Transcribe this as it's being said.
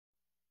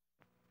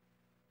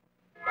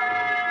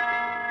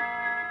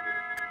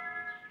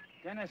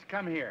Dennis,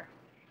 come here.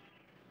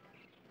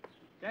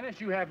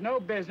 Dennis, you have no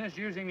business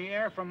using the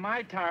air from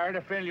my tire to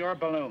fill your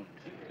balloons.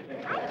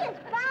 I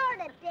just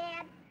borrowed it,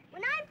 Dad.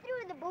 When I'm through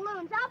with the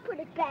balloons, I'll put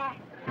it back.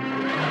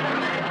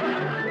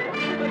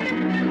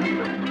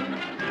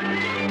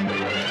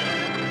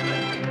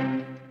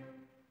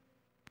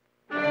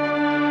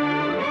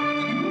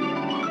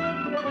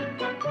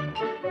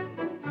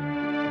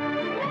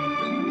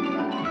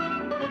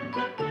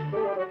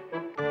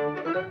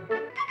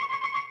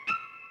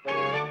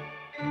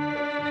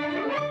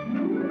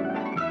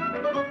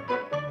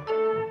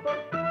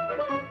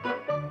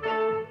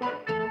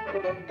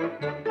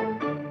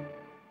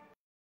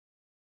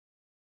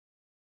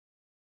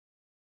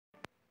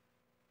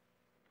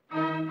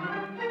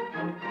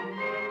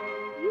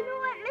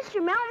 Mr.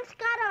 Menace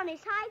got on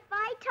his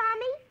hi-fi,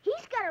 Tommy?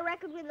 He's got a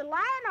record with a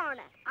lion on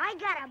it. I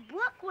got a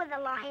book with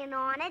a lion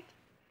on it.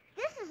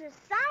 This is the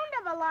sound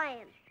of a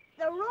lion.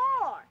 The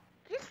roar.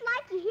 Just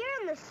like you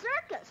hear in the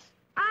circus.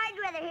 I'd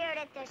rather hear it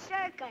at the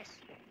circus.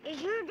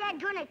 Is your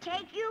dad gonna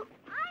take you?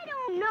 I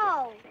don't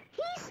know.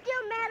 He's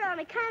still mad on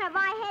account of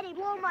I had him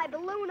blow my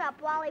balloon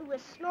up while he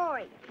was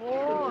snoring.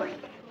 Boy.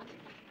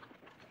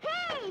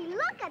 Hey,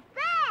 look at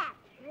that.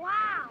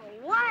 Wow,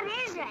 what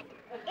is it?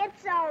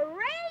 It's a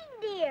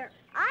reindeer.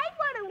 I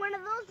wanted one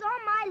of those all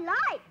my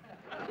life.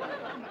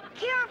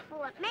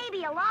 Careful, it may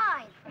be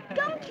alive.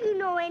 Don't you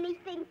know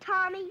anything,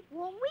 Tommy?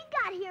 What we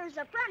got here is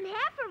the front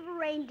half of a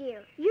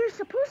reindeer. You're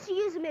supposed to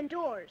use them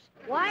indoors.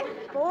 What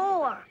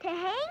for? To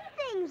hang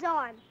things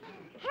on.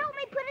 Help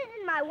me put it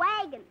in my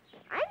wagon.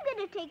 I'm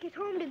going to take it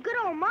home to good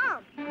old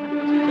Mom.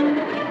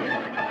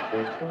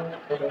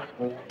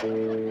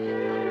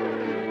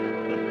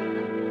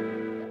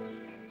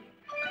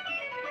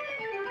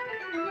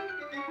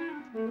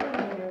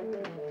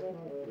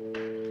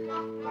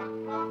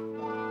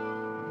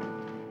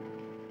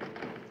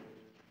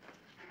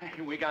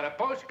 We got a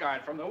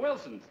postcard from the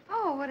Wilsons.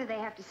 Oh, what do they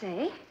have to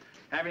say?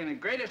 Having the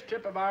greatest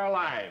trip of our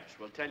lives.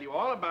 We'll tell you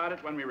all about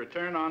it when we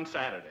return on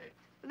Saturday.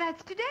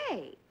 That's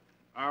today.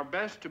 Our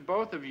best to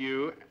both of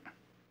you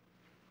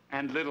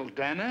and little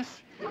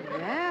Dennis.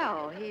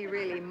 Well, he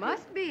really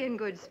must be in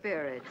good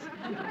spirits.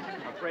 I'm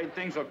afraid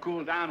things will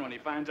cool down when he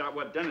finds out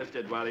what Dennis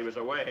did while he was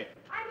away.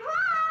 I'm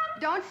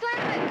home! Don't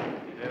slam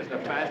it. There's the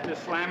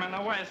fastest slam in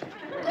the West.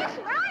 Guess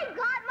what I've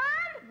got,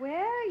 Mom?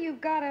 Well,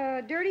 you've got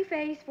a dirty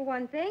face for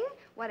one thing.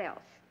 What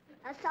else?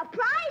 A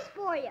surprise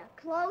for you.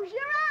 Close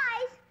your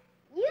eyes.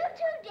 You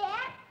too,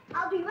 Dad.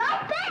 I'll be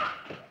right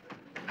back.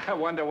 I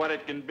wonder what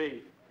it can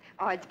be.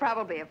 Oh, it's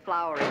probably a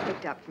flower he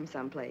picked up from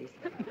someplace.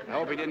 I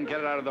hope he didn't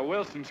get it out of the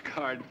Wilsons'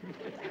 card.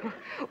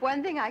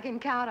 One thing I can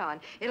count on.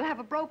 It'll have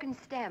a broken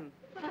stem.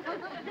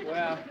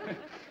 Well,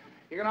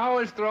 you can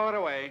always throw it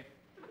away.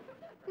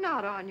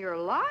 Not on your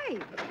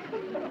life.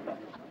 Close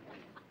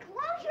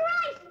your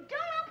eyes and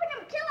don't open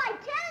them till I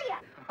tell you.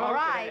 All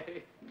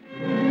right.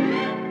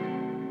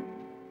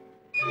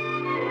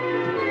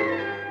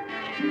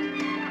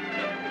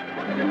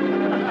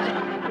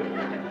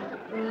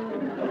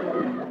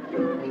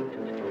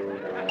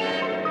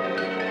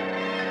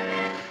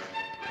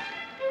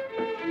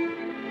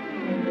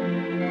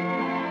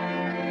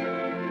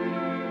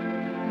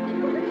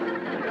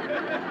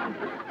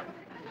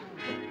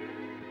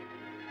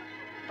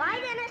 Bye,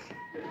 Dennis.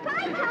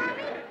 Bye,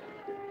 Tommy.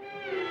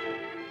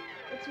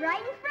 It's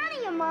right in front of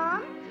you,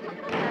 Mom.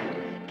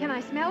 Can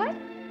I smell it?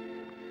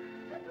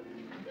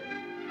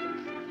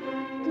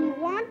 Do you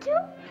want to?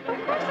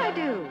 Of course I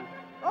do.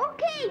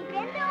 Okay,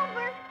 bend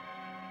over.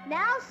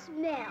 Now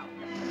smell.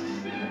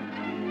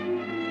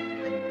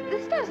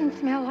 This doesn't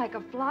smell like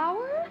a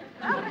flower.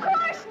 Of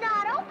course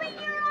not. Open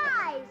your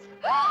eyes.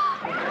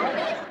 Don't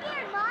be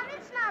scared, Mom.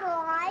 It's not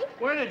alive.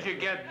 Where did you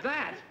get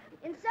that?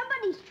 In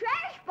somebody's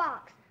trash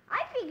box.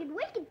 I figured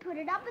we could put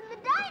it up in the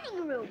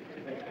dining room.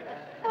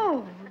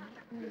 Oh,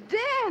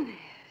 Dennis.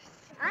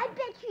 I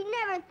bet you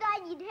never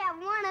thought you'd have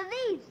one of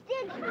these,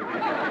 did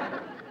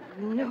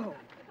you? No.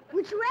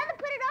 Would you rather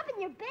put it up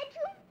in your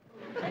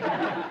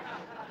bedroom?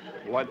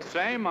 What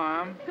say,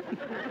 Mom?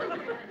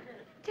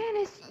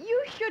 Dennis,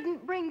 you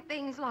shouldn't bring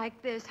things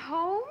like this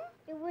home.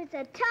 It was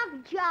a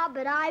tough job,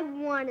 but I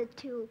wanted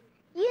to.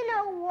 You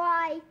know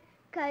why?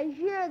 'Cause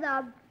you're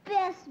the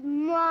best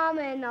mom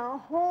in the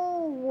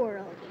whole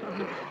world.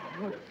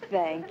 Oh,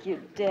 thank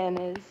you,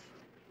 Dennis.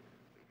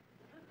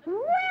 Where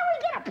are we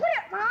gonna put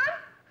it, Mom?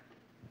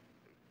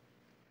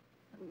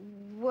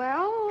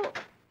 Well...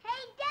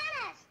 Hey,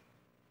 Dennis!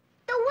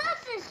 The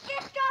Wilsons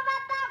just drove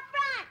up out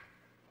front.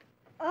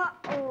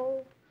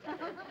 Uh-oh.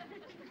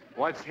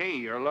 What's he,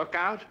 your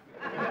lookout?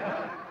 I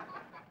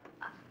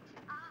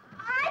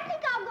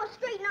think I'll go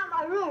straighten out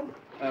my room.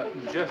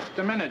 Just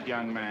a minute,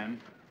 young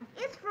man.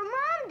 It's for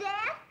Mom,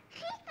 Dad.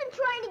 She's been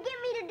trying to get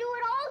me to do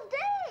it all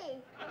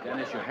day.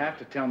 Dennis, you have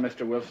to tell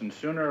Mr. Wilson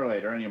sooner or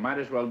later, and you might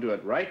as well do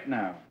it right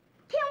now.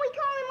 Can we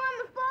call him on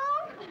the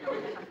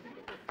phone?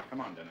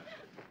 Come on, Dennis.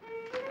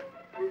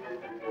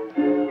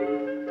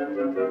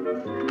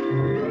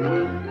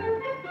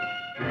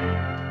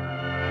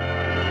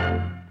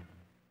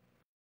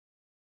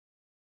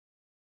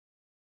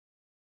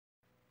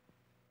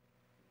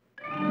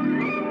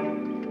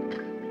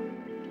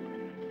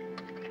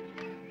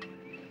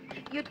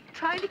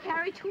 trying to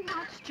carry too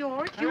much,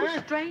 George. You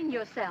strain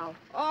yourself.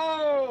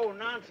 Oh,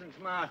 nonsense,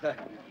 Martha.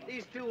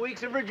 These 2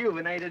 weeks have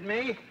rejuvenated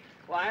me.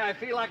 Why, I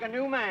feel like a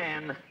new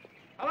man.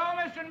 Hello,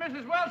 Mr. and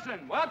Mrs.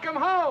 Wilson. Welcome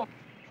home.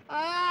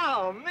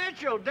 Oh,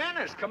 Mitchell,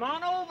 Dennis, come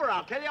on over.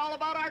 I'll tell you all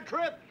about our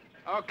trip.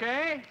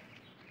 Okay.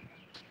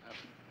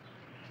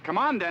 Come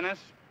on, Dennis.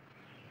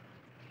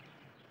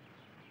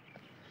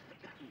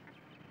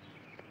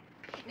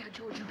 Now,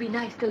 George, you be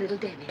nice to little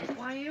Dennis.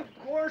 Why, of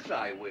course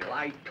I will.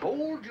 I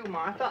told you,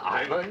 Martha,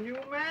 I'm a new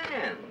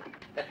man.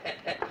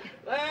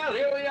 Well,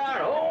 here we are,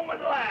 home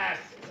at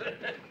last.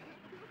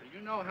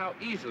 You know how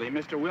easily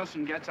Mr.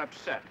 Wilson gets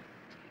upset.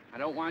 I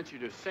don't want you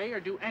to say or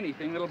do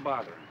anything that'll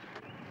bother him.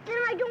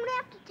 Then I don't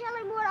have to tell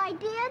him what I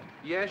did?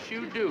 Yes,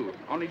 you do.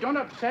 Only don't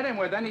upset him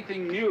with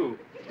anything new.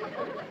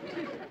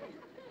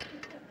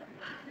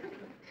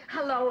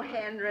 Hello,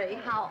 Henry.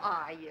 How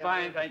are you?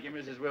 Fine, thank you,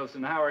 Mrs.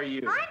 Wilson. How are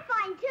you? I'm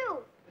fine,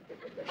 too.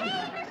 Hey,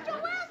 Mr.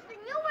 Wilson,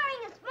 you're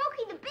wearing a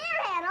Smokey the Bear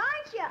hat,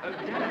 aren't you?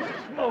 Dennis.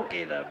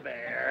 Smokey the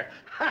Bear.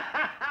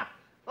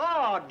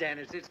 Oh,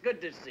 Dennis, it's good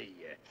to see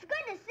you. It's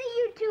good to see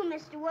you, too,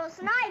 Mr.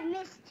 Wilson. I've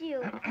missed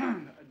you.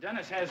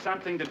 Dennis has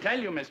something to tell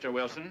you, Mr.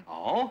 Wilson.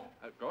 Oh?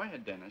 Go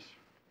ahead, Dennis.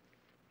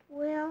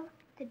 Well,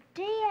 the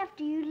day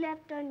after you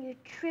left on your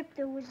trip,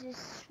 there was this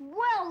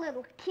swell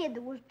little kid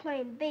that was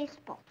playing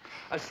baseball.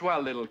 A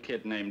swell little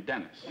kid named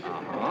Dennis.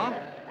 Uh-huh.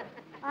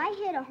 I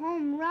hit a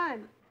home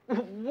run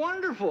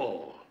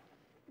Wonderful.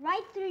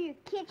 right through your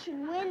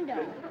kitchen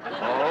window.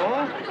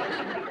 Oh?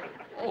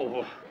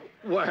 Oh,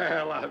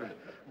 well,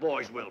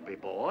 boys will be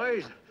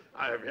boys.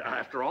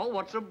 After all,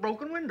 what's a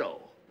broken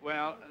window?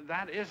 Well,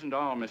 that isn't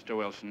all, Mr.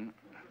 Wilson.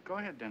 Go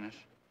ahead, Dennis.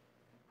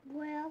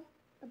 Well,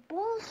 the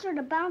ball sort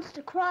of bounced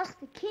across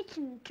the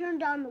kitchen and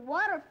turned on the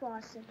water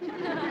faucet.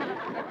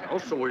 Oh,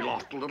 so we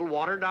lost a little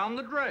water down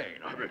the drain.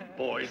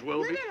 Boys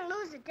will We be... didn't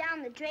lose it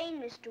down the drain,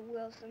 Mr.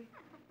 Wilson.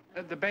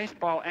 The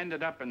baseball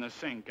ended up in the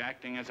sink,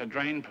 acting as a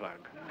drain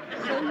plug.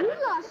 So you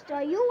lost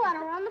all your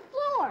water on the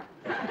floor.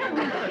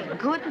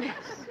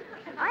 Goodness.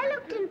 I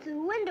looked into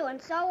the window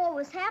and saw what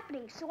was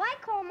happening, so I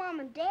called Mom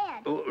and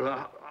Dad.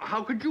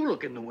 How could you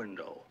look in the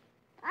window?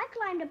 I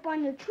climbed up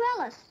on your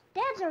trellis.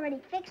 Dad's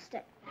already fixed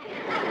it.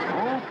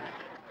 Oh?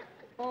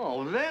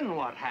 Oh, then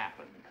what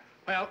happened?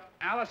 Well,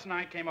 Alice and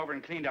I came over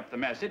and cleaned up the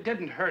mess. It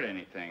didn't hurt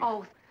anything.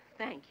 Oh,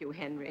 thank you,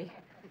 Henry.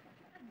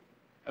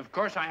 Of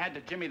course, I had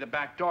to jimmy the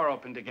back door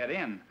open to get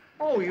in.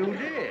 Oh, you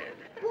did?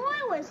 Boy,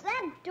 was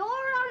that door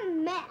a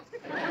mess.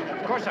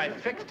 Of course, I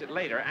fixed it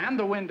later, and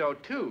the window,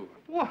 too.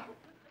 Well,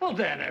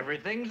 then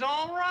everything's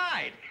all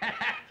right.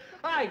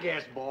 I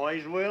guess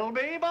boys will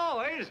be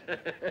boys.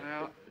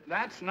 Well,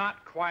 that's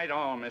not quite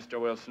all, Mr.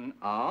 Wilson.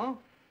 Oh?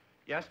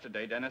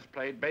 Yesterday, Dennis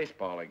played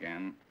baseball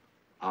again.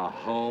 A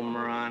home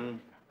run?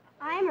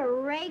 I'm a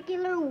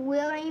regular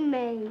Willie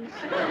Mays.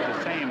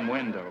 The same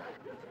window.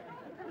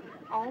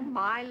 Oh,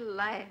 my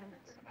lands.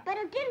 But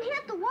it didn't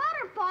hit the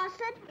water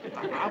faucet.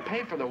 I'll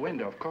pay for the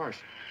window, of course.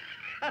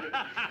 What are we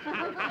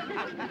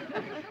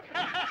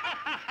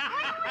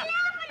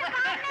laughing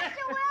about,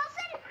 Mr.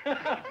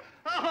 Wilson?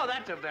 Oh,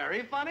 that's a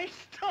very funny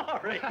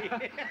story.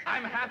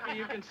 I'm happy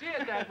you can see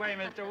it that way,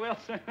 Mr.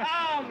 Wilson.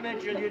 Oh,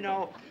 Mitchell, you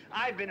know,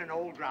 I've been an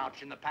old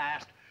grouch in the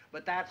past,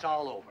 but that's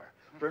all over.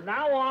 From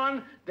now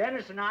on,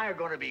 Dennis and I are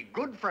going to be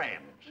good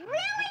friends.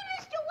 Really,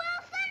 Mr.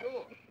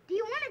 Wilson? Do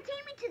you want to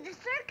take me to the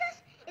circus?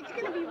 It's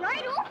going to be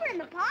right over in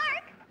the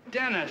park.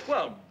 Dennis!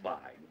 Well, by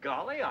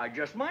golly, I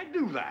just might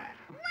do that.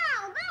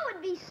 Wow, that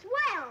would be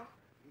swell.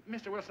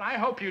 Mr. Wilson, I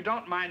hope you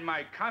don't mind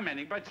my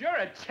commenting, but you're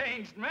a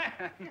changed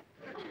man.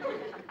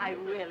 I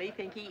really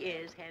think he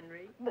is,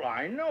 Henry. Well,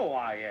 I know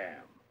I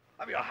am.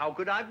 I mean, how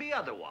could I be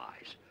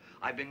otherwise?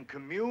 I've been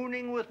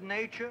communing with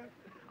nature.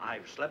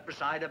 I've slept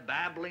beside a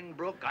babbling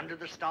brook under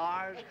the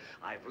stars.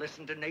 I've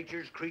listened to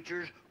nature's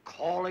creatures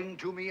calling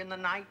to me in the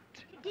night.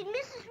 Did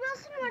Mrs.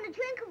 Wilson want a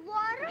drink of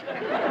water?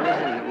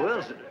 Mrs.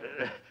 Wilson?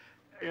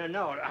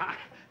 No,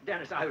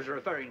 Dennis, I was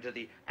referring to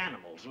the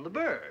animals and the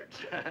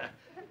birds.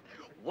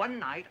 One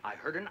night, I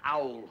heard an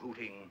owl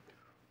hooting.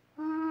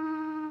 Boy,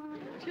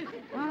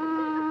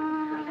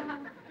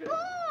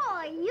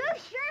 you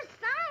sure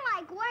sound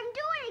like one.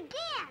 Do it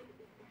again.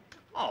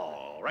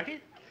 All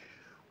righty.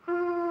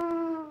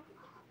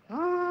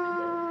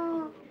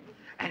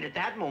 And at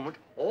that moment,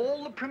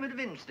 all the primitive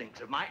instincts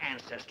of my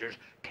ancestors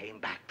came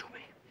back to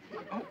me.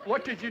 Oh,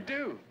 what did you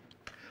do?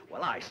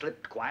 Well, I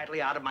slipped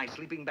quietly out of my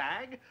sleeping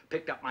bag,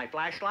 picked up my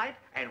flashlight,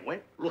 and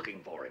went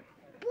looking for him.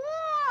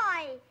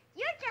 Boy,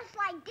 you're just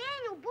like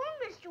Daniel Boone,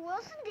 Mr.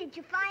 Wilson. Did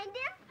you find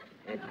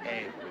him?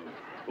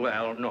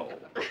 Well, no.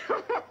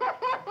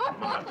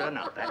 Martha,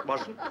 no, that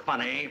wasn't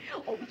funny.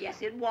 Oh,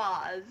 yes, it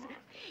was.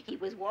 He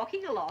was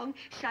walking along,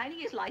 shining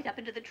his light up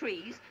into the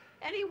trees,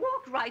 and he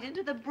walked right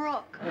into the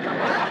brook.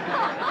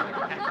 That's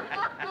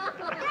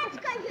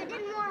because you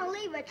didn't want to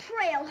leave a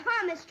trail,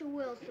 huh, Mr.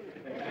 Wilson?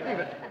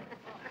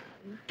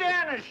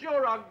 Dennis,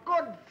 you're a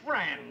good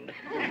friend.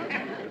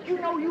 You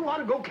know, you ought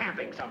to go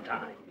camping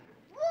sometime.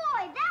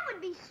 Boy, that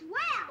would be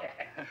swell.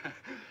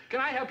 Can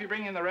I help you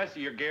bring in the rest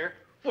of your gear?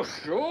 Well,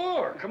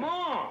 sure. Come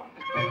on.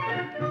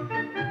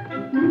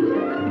 Can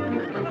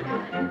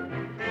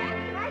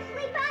I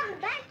sleep out in the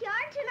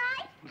backyard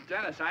tonight?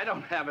 Dennis, I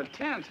don't have a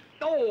tent.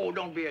 Oh,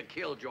 don't be a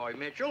killjoy,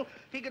 Mitchell.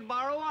 He could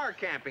borrow our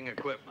camping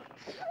equipment.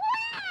 Wow!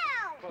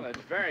 Well,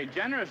 that's very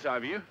generous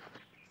of you.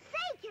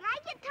 Say, can I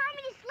get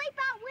Tommy to sleep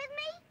out with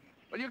me?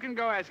 Well, you can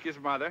go ask his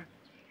mother.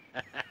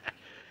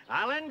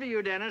 I'll envy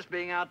you, Dennis,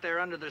 being out there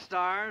under the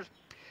stars.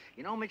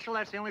 You know, Mitchell,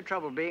 that's the only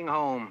trouble, being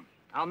home.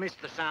 I'll miss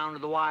the sound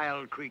of the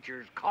wild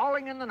creatures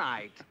calling in the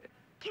night.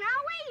 Can I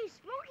wear you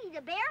Smokey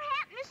the Bear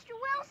hat, Mr.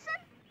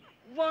 Wilson?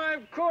 Why,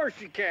 of course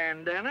you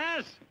can,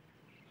 Dennis.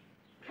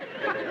 Now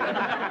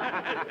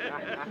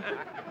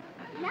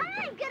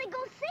I'm gonna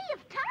go see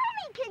if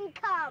Tommy can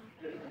come.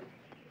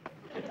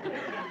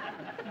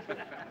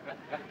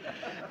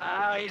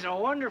 Oh, he's a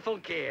wonderful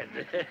kid.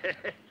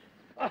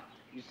 Oh,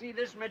 you see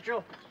this,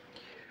 Mitchell?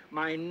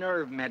 My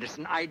nerve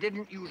medicine. I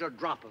didn't use a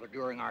drop of it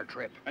during our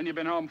trip. And you've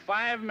been home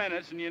 5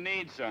 minutes and you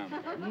need some.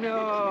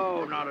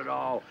 No, not at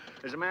all.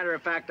 As a matter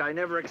of fact, I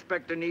never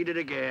expect to need it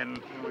again.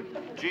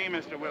 Gee,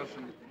 Mr.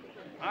 Wilson,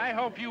 I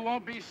hope you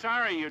won't be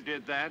sorry you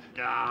did that.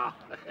 Ah.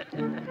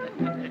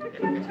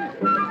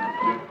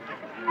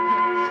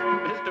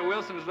 Mr.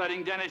 Wilson's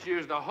letting Dennis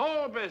use the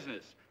whole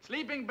business.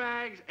 Sleeping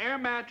bags, air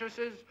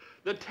mattresses,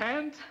 the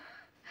tent.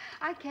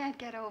 I can't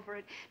get over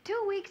it.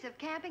 2 weeks of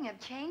camping have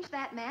changed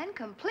that man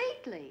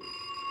completely.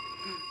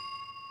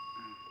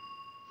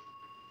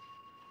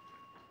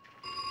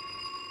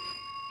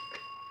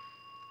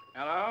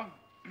 Hello?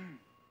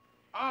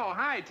 Oh,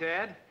 hi,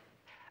 Ted.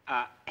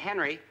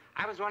 Henry,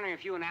 I was wondering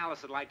if you and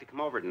Alice would like to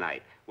come over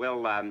tonight.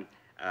 We'll,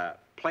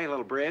 play a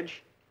little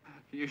bridge.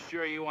 You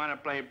sure you want to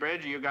play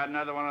bridge, or you got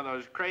another one of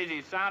those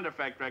crazy sound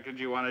effect records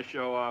you want to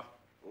show off?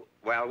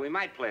 Well, we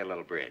might play a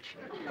little bridge.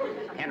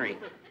 Henry,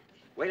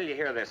 wait till you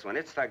hear this one.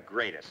 It's the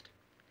greatest.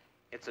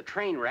 It's a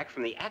train wreck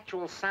from the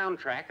actual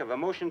soundtrack of a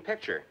motion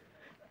picture.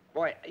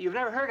 Boy, you've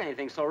never heard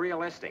anything so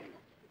realistic.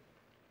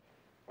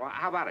 Well,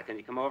 how about it? Can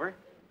you come over?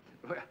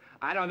 Well,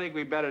 I don't think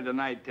we better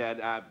tonight,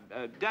 Ted.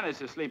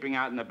 Dennis is sleeping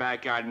out in the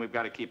backyard, and we've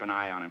got to keep an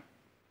eye on him.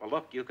 Well,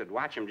 look, you could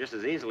watch him just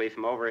as easily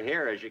from over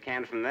here as you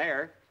can from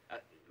there.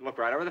 Look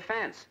right over the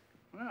fence.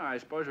 Well, I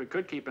suppose we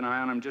could keep an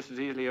eye on him just as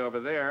easily over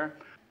there.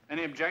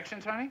 Any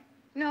objections, honey?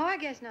 No, I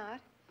guess not.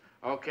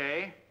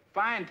 Okay.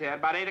 Fine, Ted.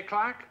 About 8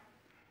 o'clock?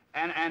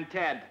 And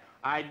Ted,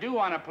 I do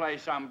want to play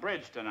some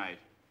bridge tonight.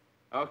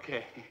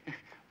 Okay.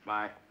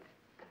 Bye.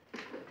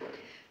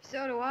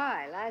 So do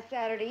I. Last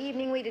Saturday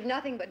evening, we did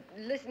nothing but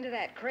listen to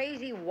that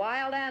crazy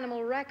wild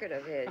animal record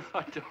of his.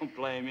 I don't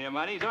blame him,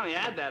 honey. He's only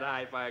had that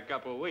hi-fi a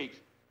couple of weeks.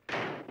 I'm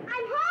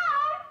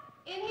home!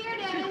 In here,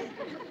 Dennis.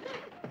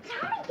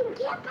 Tommy can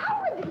camp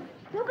out with me.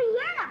 He'll be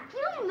here in a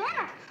few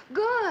minutes.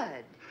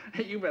 Good.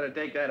 You better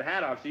take that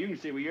hat off so you can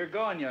see where you're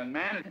going, young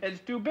man.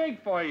 It's too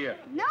big for you.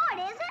 No, it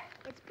isn't.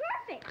 It's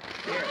perfect.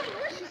 Tommy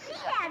wishes he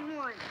had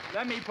one.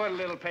 Let me put a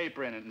little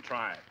paper in it and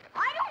try it.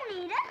 I don't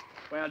need it.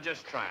 Well,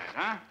 just try it,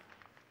 huh?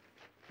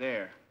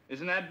 There.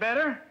 Isn't that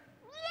better?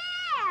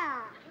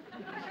 Yeah.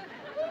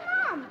 Hey,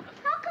 Mom,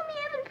 how come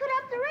you haven't put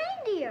up the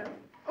reindeer?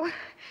 Oh,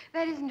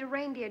 that isn't a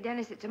reindeer,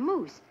 Dennis. It's a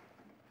moose.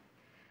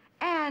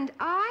 And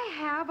I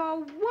have a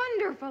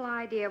wonderful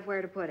idea of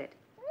where to put it.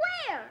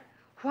 Where?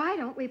 Why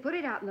don't we put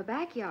it out in the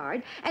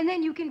backyard, and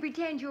then you can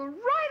pretend you're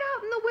right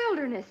out in the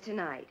wilderness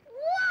tonight.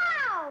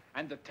 Wow!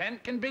 And the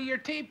tent can be your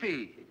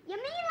teepee. You mean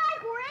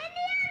like we're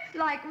Indians?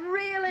 Like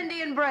real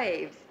Indian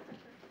braves.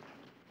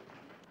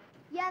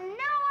 You know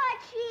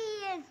what she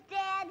is,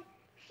 Dad?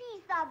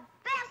 She's the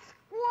best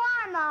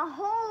squaw in the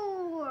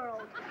whole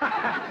world.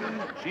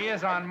 She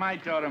is on my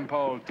totem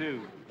pole,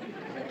 too.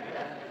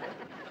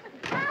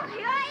 Well,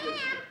 here I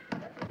am.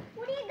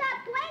 What do you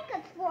got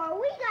blankets for?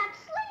 We got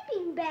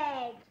sleeping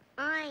bags.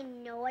 I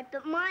know it,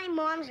 but my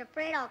mom's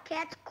afraid I'll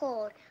catch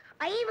cold.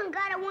 I even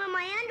gotta wear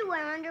my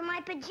underwear under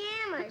my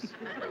pajamas.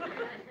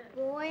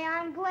 Boy,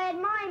 I'm glad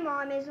my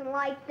mom isn't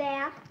like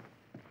that.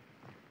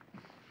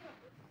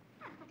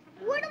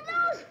 What are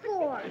those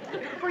for?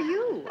 For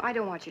you. I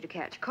don't want you to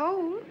catch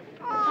cold.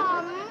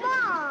 Oh,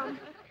 Mom.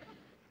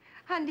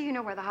 Hon, do you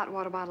know where the hot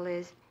water bottle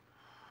is?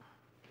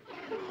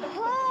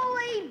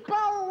 Holy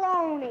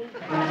baloney.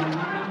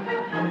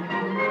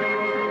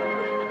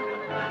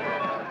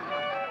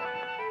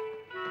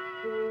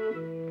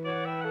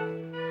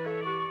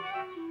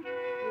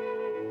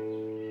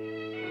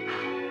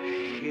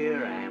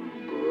 Sheer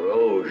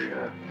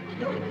ambrosia.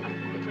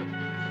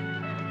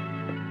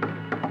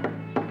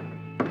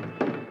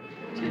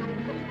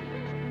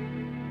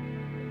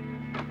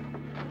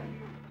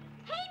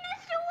 Hey,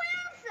 Mr.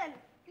 Wilson.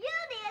 You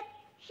did.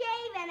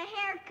 Shave and a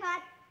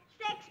haircut.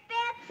 6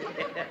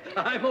 bits.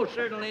 I most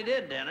certainly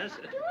did, Dennis.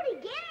 Do it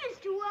again,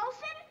 Mr.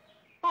 Wilson.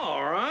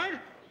 All right.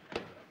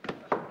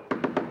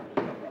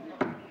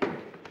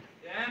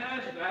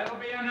 Dennis, that'll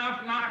be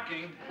enough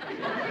knocking.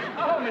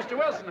 Oh, Mr.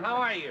 Wilson, how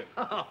are you?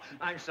 Oh,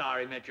 I'm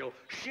sorry, Mitchell.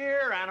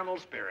 Sheer animal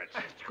spirits.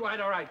 It's quite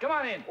all right. Come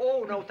on in.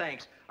 Oh, no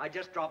thanks. I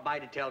just dropped by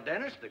to tell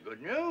Dennis the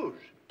good news.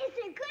 Is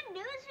it good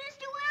news,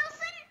 Mr.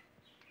 Wilson?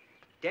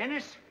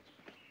 Dennis,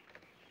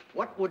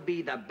 what would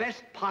be the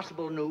best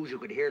possible news you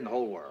could hear in the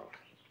whole world?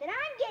 then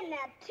I'm getting a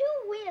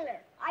two-wheeler.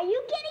 Are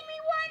you getting me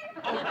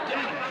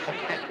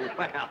one?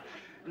 Well,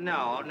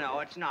 no,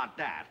 it's not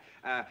that.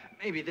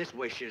 Maybe this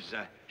wish is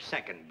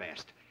second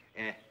best.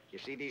 You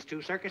see these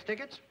 2 circus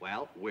tickets?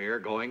 Well, we're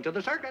going to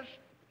the circus.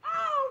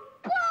 Oh,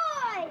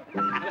 boy!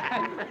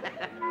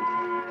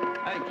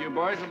 I think you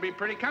boys will be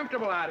pretty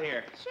comfortable out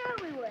here. Sure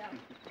we will.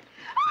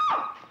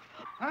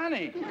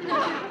 Honey.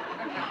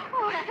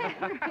 Oh,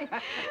 Henry,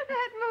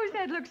 that moose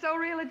head looked so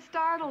real it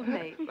startled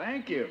me.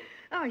 Thank you.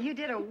 Oh, you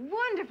did a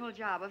wonderful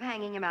job of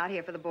hanging him out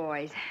here for the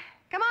boys.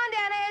 Come on,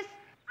 Dennis.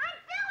 I'm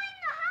filling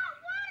the hot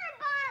water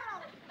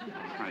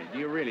bottle. Honey, do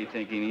you really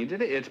think he needs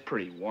it? It's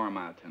pretty warm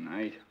out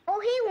tonight. Oh,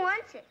 he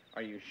wants it.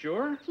 Are you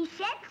sure? He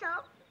said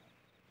so.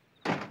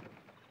 Well,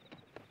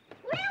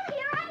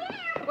 here I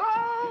am.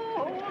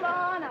 Oh, hold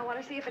on. I want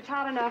to see if it's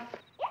hot enough.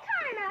 It's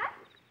hot enough.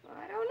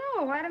 I don't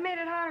know. I'd have made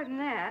it hotter than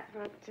that,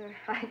 but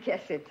I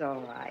guess it's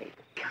all right.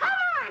 Come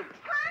on,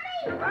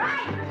 Tommy.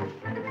 Right.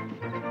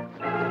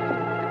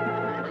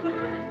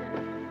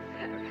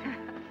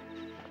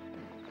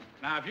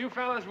 Now, if you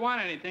fellas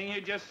want anything,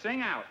 you just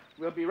sing out.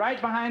 We'll be right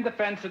behind the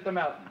fence at the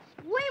Meltons.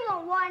 We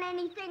won't want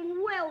anything,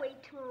 will we,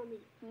 Tommy?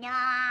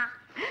 Nah.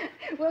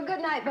 Well,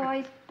 good night,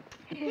 boys.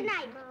 Good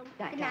night, Mom.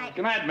 Night, Good night.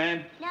 Good night,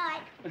 man.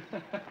 Night.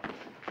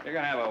 You're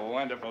gonna have a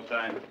wonderful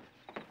time.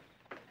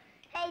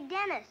 Hey,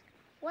 Dennis,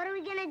 what are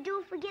we gonna do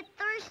if we get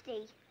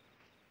thirsty?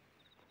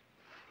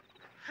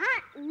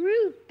 Hot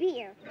root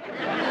beer.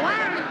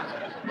 Wow.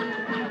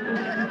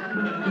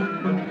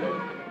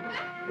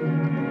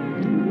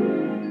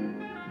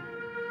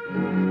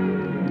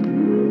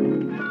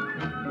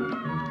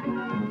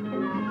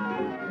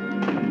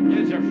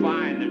 Kids are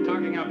fine. They're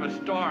talking up a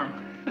storm.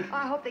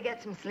 I hope they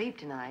get some sleep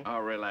tonight. Oh,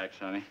 relax,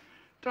 honey.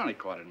 It's only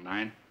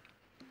 8:45.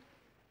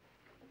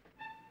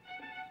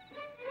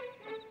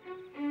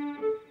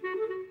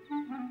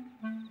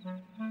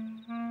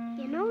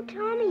 You know,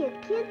 Tommy, a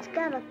kid's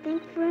gotta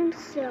think for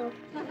himself.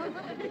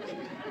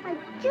 I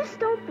just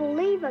don't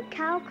believe a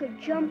cow could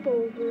jump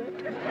over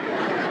it.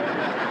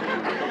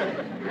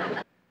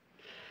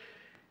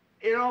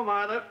 You know,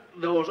 Martha,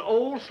 those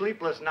old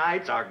sleepless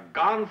nights are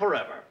gone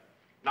forever.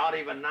 Not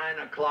even 9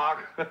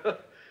 o'clock.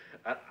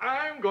 And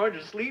I'm going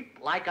to sleep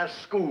like a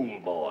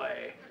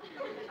schoolboy.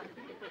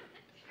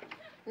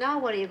 Now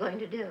what are you going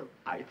to do?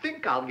 I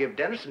think I'll give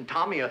Dennis and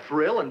Tommy a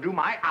thrill and do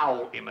my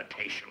owl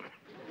imitation.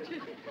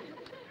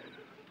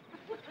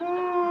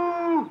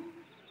 Ooh,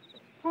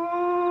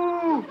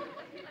 ooh,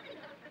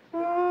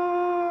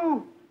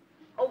 ooh.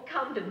 Oh,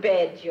 come to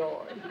bed,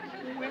 George.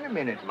 Wait a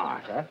minute,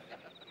 Martha.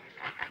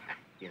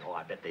 You know,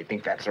 I bet they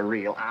think that's a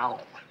real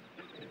owl.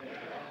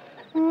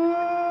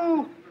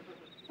 Ooh,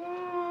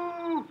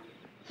 ooh.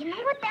 You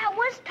know what that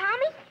was,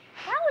 Tommy?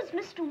 That was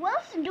Mr.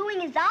 Wilson doing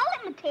his owl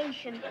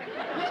imitation.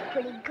 He's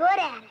pretty good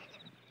at it.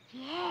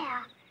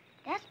 Yeah,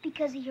 that's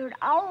because he heard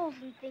owls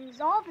and things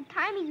all the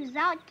time he was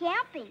out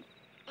camping.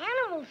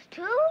 Animals,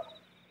 too?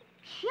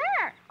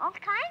 Sure, all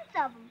kinds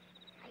of them.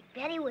 I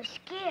bet he was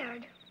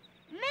scared.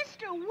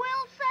 Mr.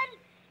 Wilson?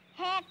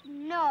 Heck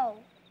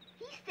no.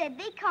 He said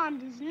they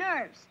calmed his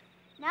nerves.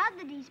 Now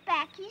that he's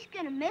back, he's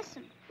gonna miss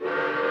him. What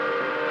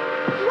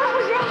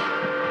was that?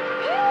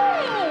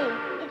 Hey!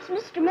 It's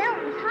Mr.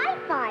 Melton's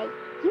hi-fi.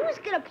 He was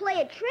gonna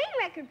play a train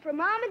record for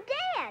Mom and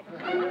Dad.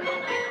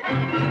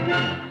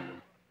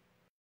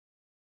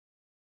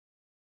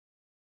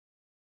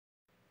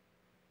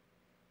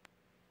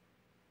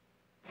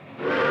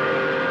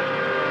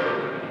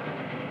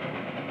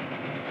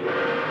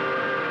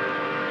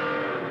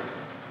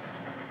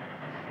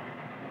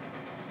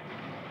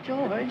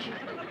 George,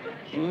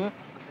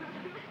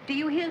 do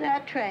you hear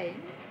that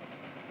train?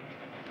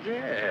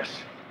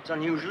 Yes, it's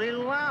unusually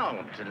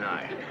loud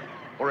tonight.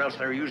 Or else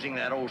they're using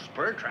that old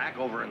spur track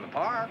over in the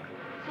park.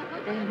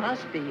 They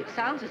must be. It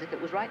sounds as if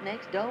it was right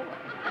next door.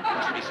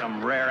 Must be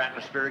some rare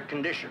atmospheric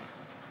condition.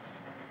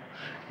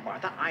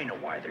 Martha, I know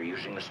why they're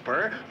using the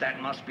spur. That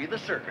must be the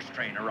circus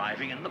train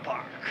arriving in the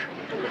park.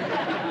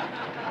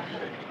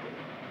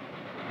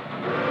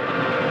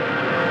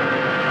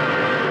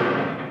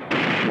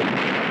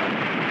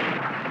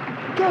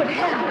 Good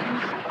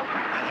heavens!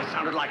 That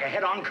sounded like a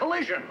head-on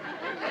collision.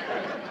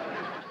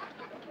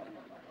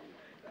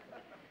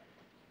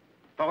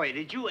 Boy,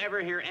 did you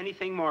ever hear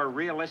anything more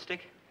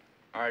realistic?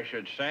 I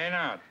should say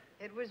not.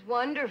 It was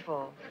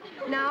wonderful.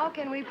 Now,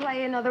 can we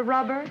play another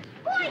rubber?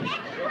 Boy,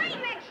 that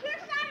train wreck sure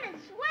sounded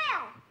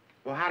swell.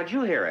 Well, how did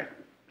you hear it?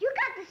 You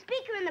got the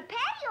speaker in the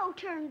patio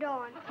turned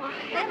on. For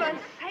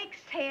heaven's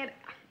sakes, Ted,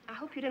 I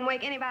hope you didn't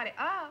wake anybody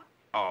up.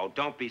 Oh,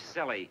 don't be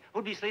silly.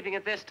 Who'd be sleeping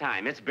at this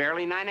time? It's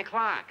barely 9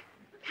 o'clock.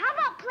 How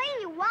about playing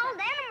your wild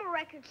animal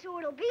record so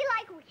it'll be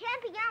like we're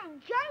camping out in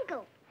the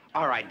jungle?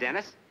 All right,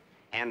 Dennis.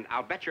 And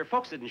I'll bet your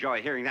folks would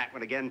enjoy hearing that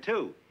one again,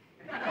 too.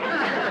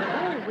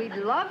 Oh, we'd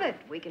love it.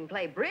 We can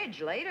play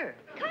bridge later.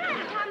 Come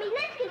on, Tommy,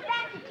 let's get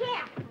back to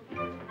camp.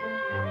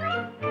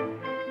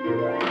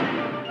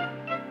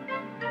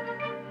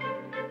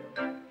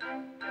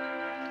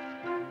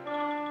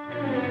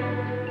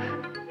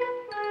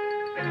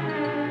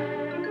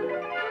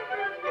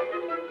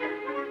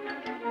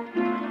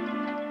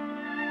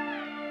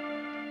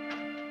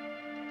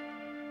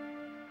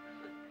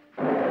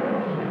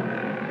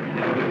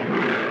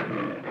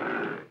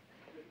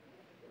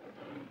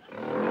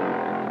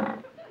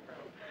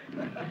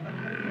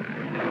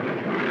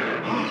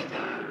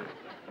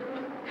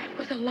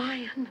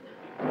 lion.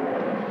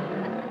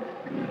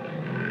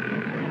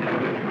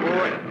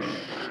 Great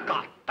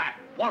Scott, that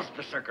was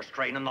the circus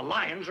train, and the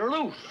lions are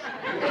loose.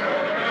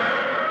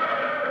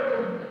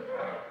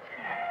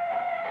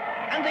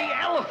 And the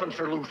elephants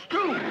are loose,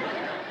 too.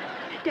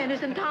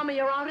 Dennis and Tommy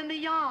are out in the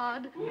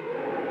yard.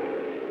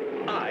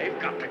 I've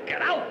got to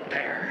get out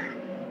there.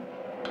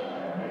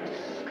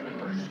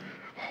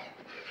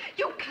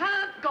 You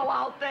can't go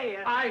out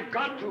there. I've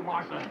got to,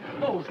 Martha.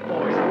 Those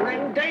boys are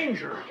in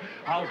danger.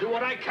 I'll do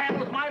what I can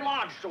with my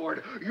lodge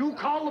sword. You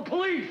call the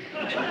police.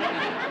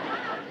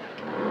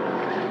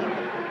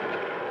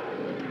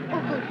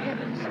 Oh, good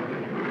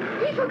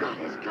heavens. He forgot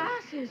his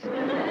glasses.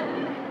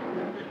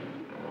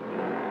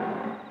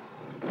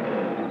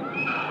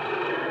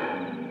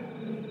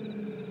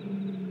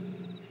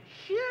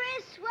 Sure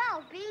is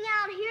swell being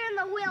out here in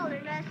the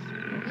wilderness.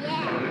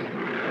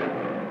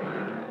 Yeah.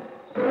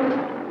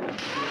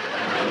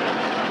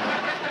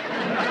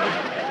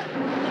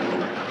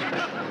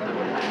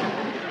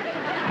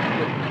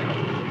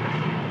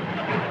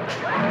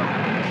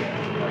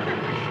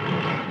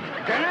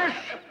 Dennis?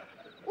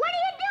 What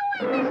are you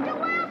doing, Mr.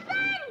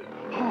 Wilson?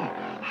 Oh,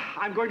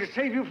 I'm going to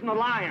save you from the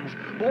lions.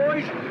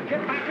 Boys,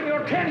 get back in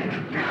your tent.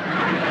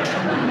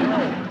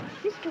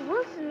 Mr.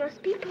 Wilson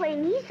must be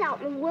playing he's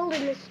out in the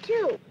wilderness,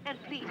 too. And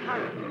please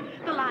hurry.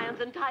 The lions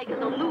and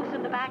tigers are loose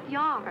in the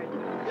backyard.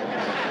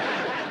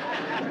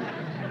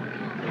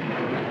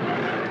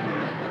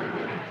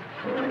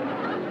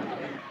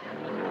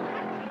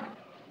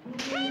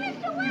 Hey,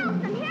 Mr.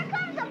 Wilson, here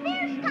comes a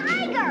fierce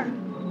tiger.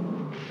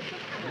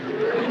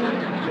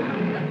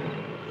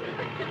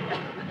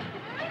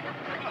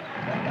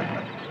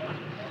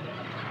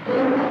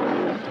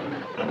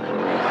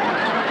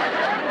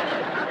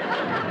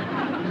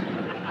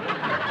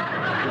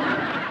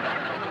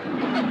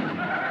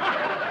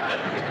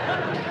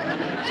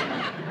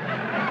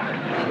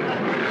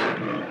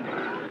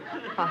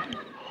 I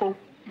hope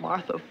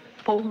Martha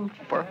phoned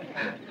for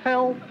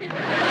help.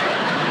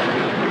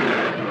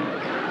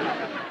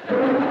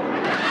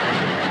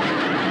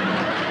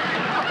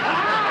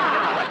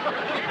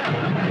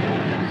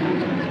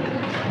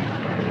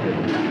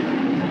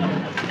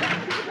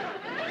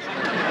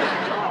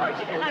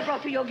 I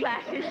brought you your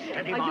glasses.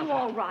 Steady, Are Martha. you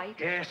all right?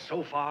 Yes,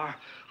 so far.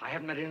 I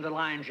haven't met any of the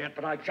lions yet,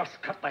 but I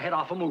just cut the head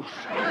off a moose.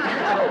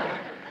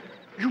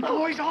 You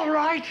boys all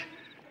right?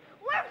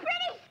 We're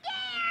pretty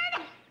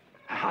scared.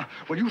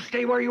 Well, you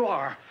stay where you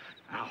are.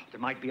 Now, there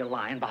might be a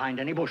lion behind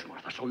any bush,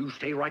 Martha, so you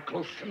stay right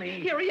close to me.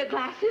 Here are your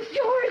glasses,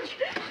 George.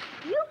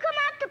 You come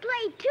out to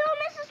play too,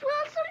 Mrs.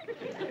 Wilson?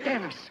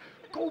 Dennis,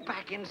 go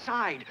back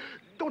inside.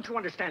 Don't you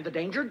understand the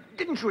danger?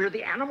 Didn't you hear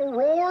the animal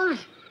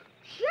roars?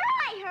 Sure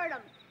I heard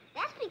him.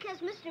 That's because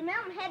Mr.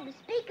 Mountain had the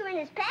speaker in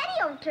his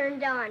patio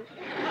turned on.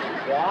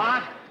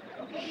 What?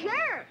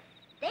 Sure.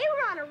 They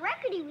were on a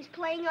record he was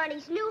playing on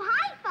his new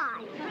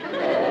hi-fi.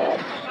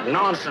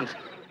 Nonsense.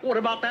 What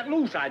about that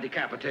moose I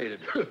decapitated?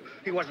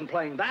 He wasn't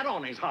playing that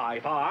on his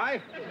hi-fi.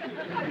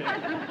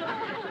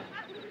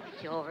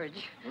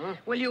 George,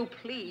 will you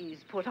please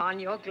put on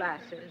your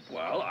glasses?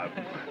 Well,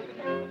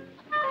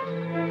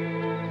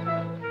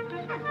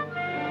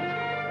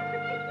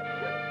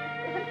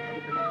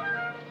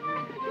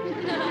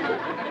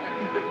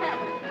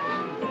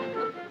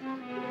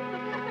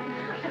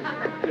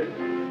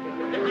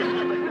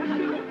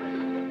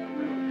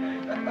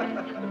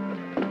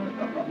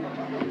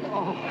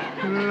 Oh,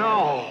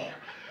 no.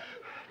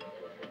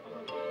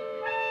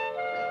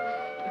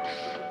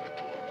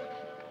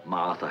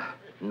 Martha,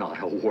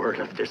 not a word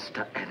of this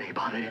to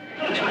anybody.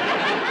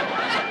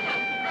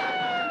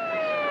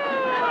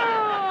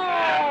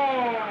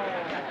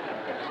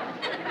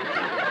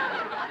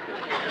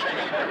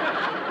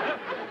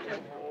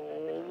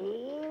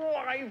 Oh,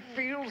 I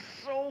feel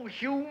so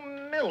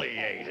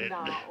humiliated.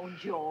 Now,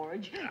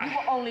 George, you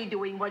were only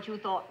doing what you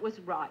thought was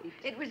right.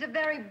 It was a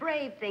very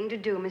brave thing to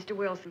do, Mr.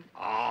 Wilson.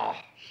 Oh,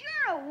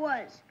 Sure it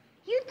was.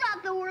 You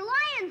thought there were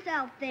lions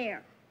out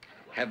there.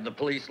 have the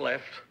police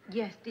left?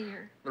 Yes,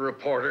 dear. The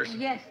reporters?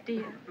 Yes,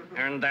 dear.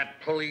 And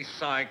that police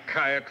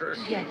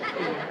psychiatrist? Yes,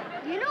 dear.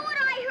 You know what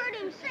I heard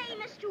him say,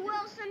 Mr.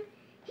 Wilson?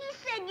 He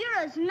said you're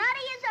as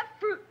nutty as a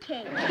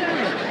fruitcake.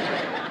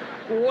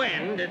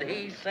 When did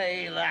he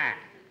say that?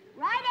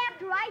 Right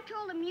after I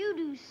told him you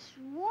do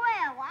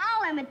swell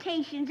owl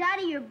imitations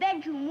out of your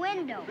bedroom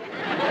window.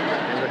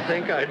 And to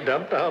think I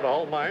dumped out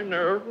all my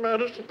nerve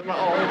medicine. Oh,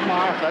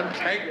 Martha,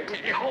 take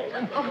me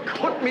home.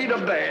 Put me to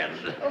bed.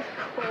 Of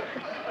course.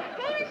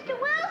 Hey, Mr.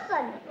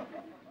 Wilson,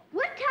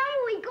 what time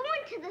are we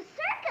going to the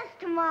circus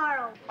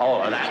tomorrow?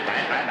 Oh,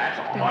 that's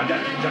all.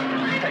 Just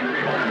take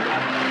me home.